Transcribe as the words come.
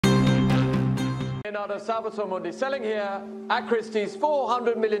Leonardo Salvator Mundi selling here at Christie's.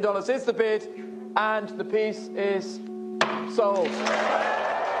 $400 million is the bid, and the piece is sold.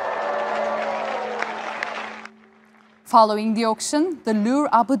 Following the auction, the Louvre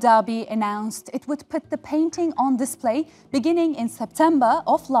Abu Dhabi announced it would put the painting on display beginning in September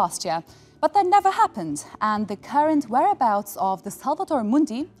of last year. But that never happened, and the current whereabouts of the Salvator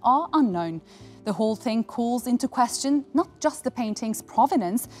Mundi are unknown. The whole thing calls into question not just the painting's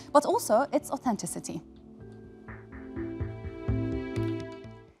provenance, but also its authenticity.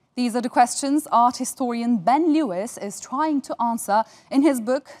 These are the questions art historian Ben Lewis is trying to answer in his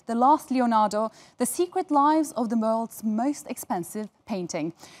book, The Last Leonardo, The Secret Lives of the World's Most Expensive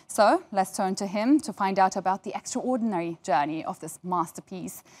Painting. So let's turn to him to find out about the extraordinary journey of this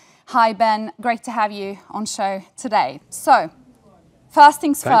masterpiece. Hi, Ben. Great to have you on show today. So, first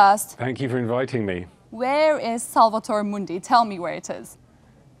things first. Thank you for inviting me. Where is Salvator Mundi? Tell me where it is.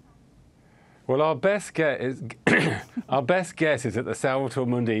 Well, our best guess is that the Salvator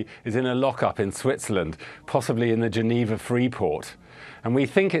Mundi is in a lockup in Switzerland, possibly in the Geneva Freeport. And we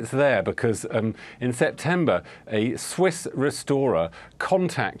think it's there because in September, a Swiss restorer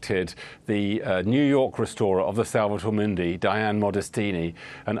contacted the New York restorer of the Salvator Mundi, Diane Modestini,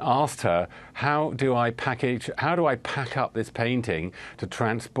 and asked her, how do I pack up this painting to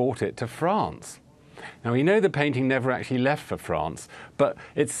transport it to France? Now, we know the painting never actually left for France, but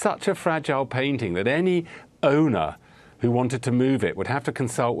it's such a fragile painting that any owner who wanted to move it would have to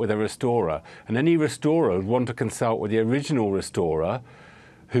consult with a restorer, and any restorer would want to consult with the original restorer,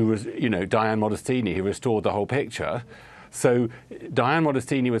 who was, Diane Modestini, who restored the whole picture. So Diane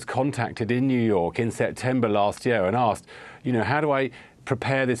Modestini was contacted in New York in September last year and asked, how do I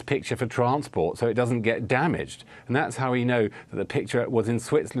prepare this picture for transport so it doesn't get damaged? And that's how we know that the picture was in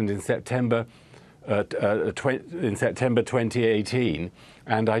Switzerland in September 2018,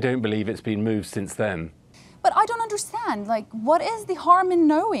 and I don't believe it's been moved since then. But I don't understand, what is the harm in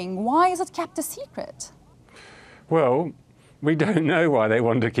knowing? Why is it kept a secret? Well, we don't know why they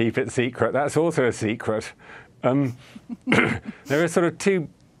want to keep it secret. That's also a secret. There are sort of two...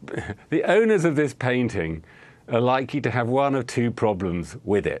 The owners of this painting are likely to have one of two problems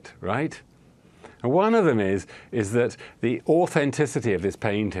with it, right? And one of them is that the authenticity of this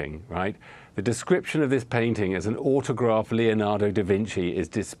painting, right? The description of this painting as an autograph Leonardo da Vinci is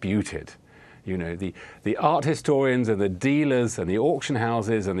disputed. The art historians and the dealers and the auction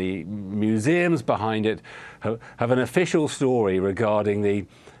houses and the museums behind it have an official story regarding the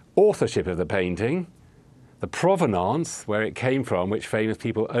authorship of the painting, the provenance, where it came from, which famous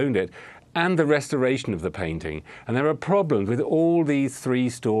people owned it, and the restoration of the painting. And there are problems with all these three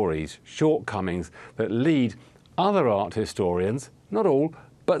stories, shortcomings that lead other art historians, not all,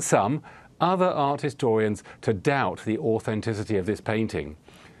 but some, other art historians to doubt the authenticity of this painting.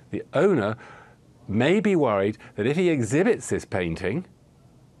 The owner may be worried that if he exhibits this painting,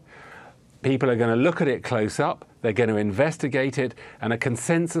 people are going to look at it close up, they're going to investigate it, and a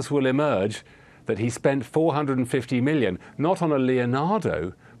consensus will emerge that he spent $450 million, not on a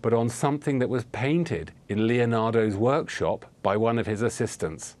Leonardo, but on something that was painted in Leonardo's workshop by one of his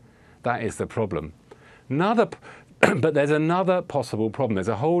assistants. That is the problem. But there's another possible problem. There's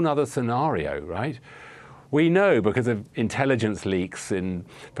a whole other scenario, right? We know, because of intelligence leaks from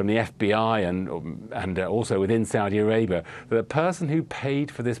the FBI and also within Saudi Arabia, that the person who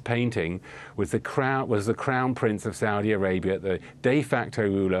paid for this painting was the Crown Prince of Saudi Arabia, the de facto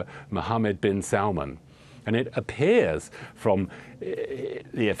ruler, Mohammed bin Salman. And it appears from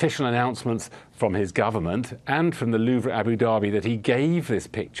the official announcements from his government and from the Louvre Abu Dhabi that he gave this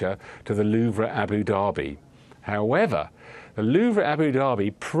picture to the Louvre Abu Dhabi. However, the Louvre Abu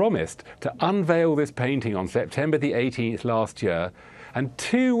Dhabi promised to unveil this painting on September the 18th last year, and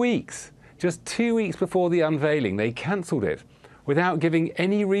just 2 weeks before the unveiling, they cancelled it without giving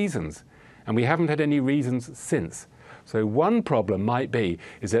any reasons, and we haven't had any reasons since. So one problem might be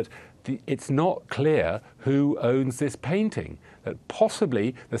is that it's not clear who owns this painting, that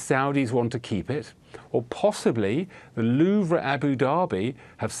possibly the Saudis want to keep it, or possibly the Louvre Abu Dhabi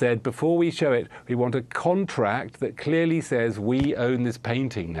have said, before we show it, we want a contract that clearly says we own this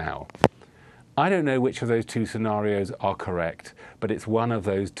painting now. I don't know which of those two scenarios are correct, but it's one of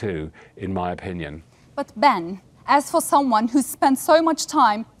those two, in my opinion. But Ben, as for someone who's spent so much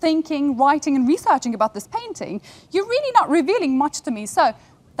time thinking, writing and researching about this painting, you're really not revealing much to me. So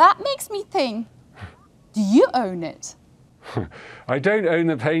that makes me think, do you own it? I don't own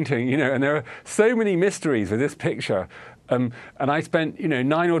the painting, and there are so many mysteries with this picture. And I spent,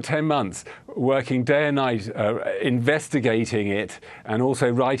 9 or 10 months working day and night investigating it, and also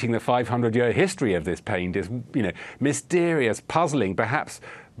writing the 500-year history of this paint. Is, mysterious, puzzling, perhaps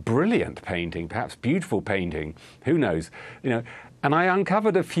brilliant painting, perhaps beautiful painting, who knows, And I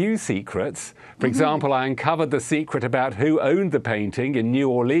uncovered a few secrets. For example, I uncovered the secret about who owned the painting in New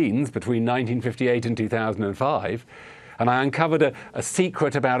Orleans between 1958 and 2005. And I uncovered a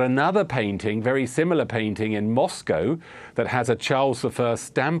secret about another painting, very similar painting in Moscow, that has a Charles I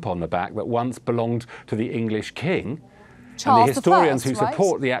stamp on the back that once belonged to the English king. Charles and the historians I, who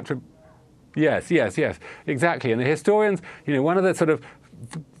support the attribute... Yes, exactly. And the historians, one of the sort of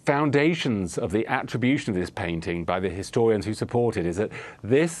foundations of the attribution of this painting by the historians who support it is that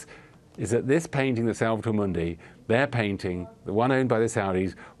this painting, the Salvator Mundi, their painting, the one owned by the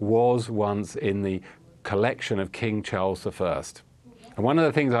Saudis, was once in the collection of King Charles I. And one of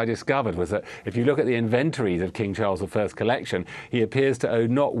the things I discovered was that if you look at the inventories of King Charles I's collection, he appears to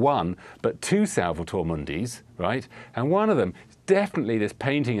own not one, but two Salvator Mundis, right? And one of them is definitely this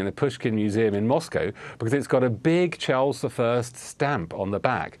painting in the Pushkin Museum in Moscow, because it's got a big Charles I stamp on the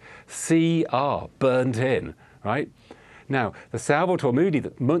back, CR, burnt in, right? Now, the Salvator Mundi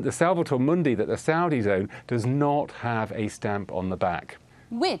that the Saudis own does not have a stamp on the back.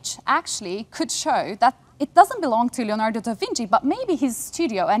 Which actually could show that it doesn't belong to Leonardo da Vinci, but maybe his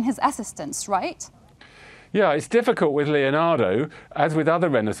studio and his assistants, right? Yeah, it's difficult with Leonardo, as with other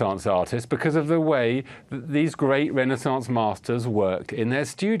Renaissance artists, because of the way that these great Renaissance masters worked in their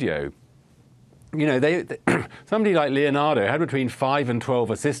studio. Somebody like Leonardo had between 5 and 12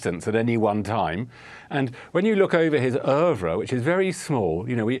 assistants at any one time. And when you look over his oeuvre, which is very small,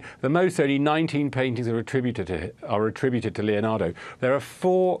 the most only 19 paintings are attributed to Leonardo. There are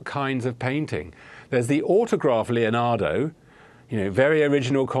 4 kinds of painting. There's the autograph Leonardo, very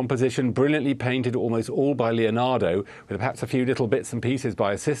original composition, brilliantly painted, almost all by Leonardo, with perhaps a few little bits and pieces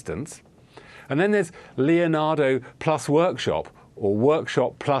by assistants. And then there's Leonardo plus workshop, or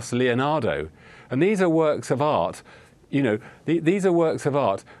workshop plus Leonardo. And these are works of art, these are works of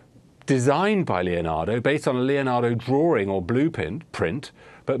art designed by Leonardo, based on a Leonardo drawing or blueprint,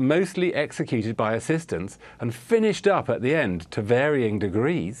 but mostly executed by assistants and finished up at the end to varying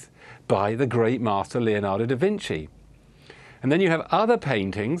degrees by the great master Leonardo da Vinci. And then you have other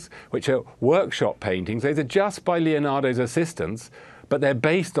paintings, which are workshop paintings. Those are just by Leonardo's assistants, but they're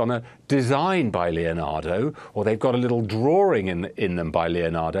based on a design by Leonardo, or they've got a little drawing in them by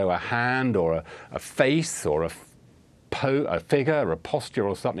Leonardo, a hand or a face or a figure or a posture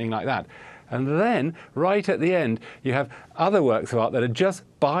or something like that. And then, right at the end, you have other works of art that are just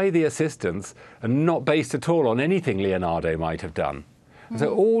by the assistants and not based at all on anything Leonardo might have done.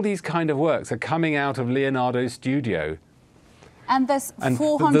 So all these kind of works are coming out of Leonardo's studio. And this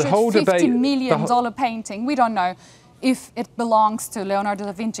 $450 million painting, we don't know if it belongs to Leonardo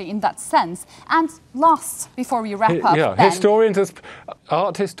da Vinci in that sense. And last, before we wrap up,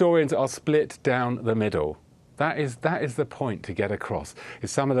 art historians are split down the middle. That is the point to get across. Is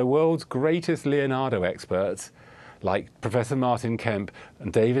some of the world's greatest Leonardo experts, like Professor Martin Kemp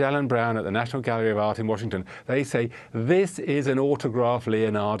and David Allen Brown at the National Gallery of Art in Washington, they say this is an autograph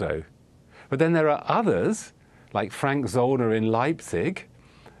Leonardo. But then there are others, like Frank Zollner in Leipzig,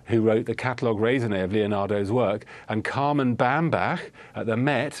 who wrote the Catalogue raisonné of Leonardo's work, and Carmen Bambach at the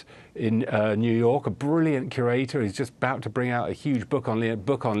Met in New York, a brilliant curator who's just about to bring out a huge book on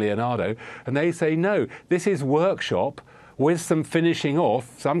Leonardo, and they say, no, this is workshop with some finishing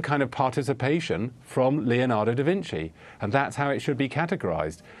off, some kind of participation from Leonardo da Vinci. And that's how it should be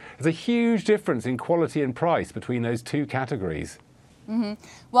categorized. There's a huge difference in quality and price between those two categories.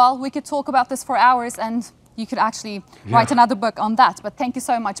 Well, we could talk about this for hours, and you could actually write another book on that. But thank you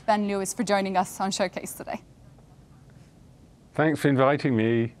so much, Ben Lewis, for joining us on Showcase today. Thanks for inviting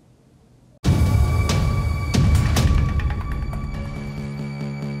me.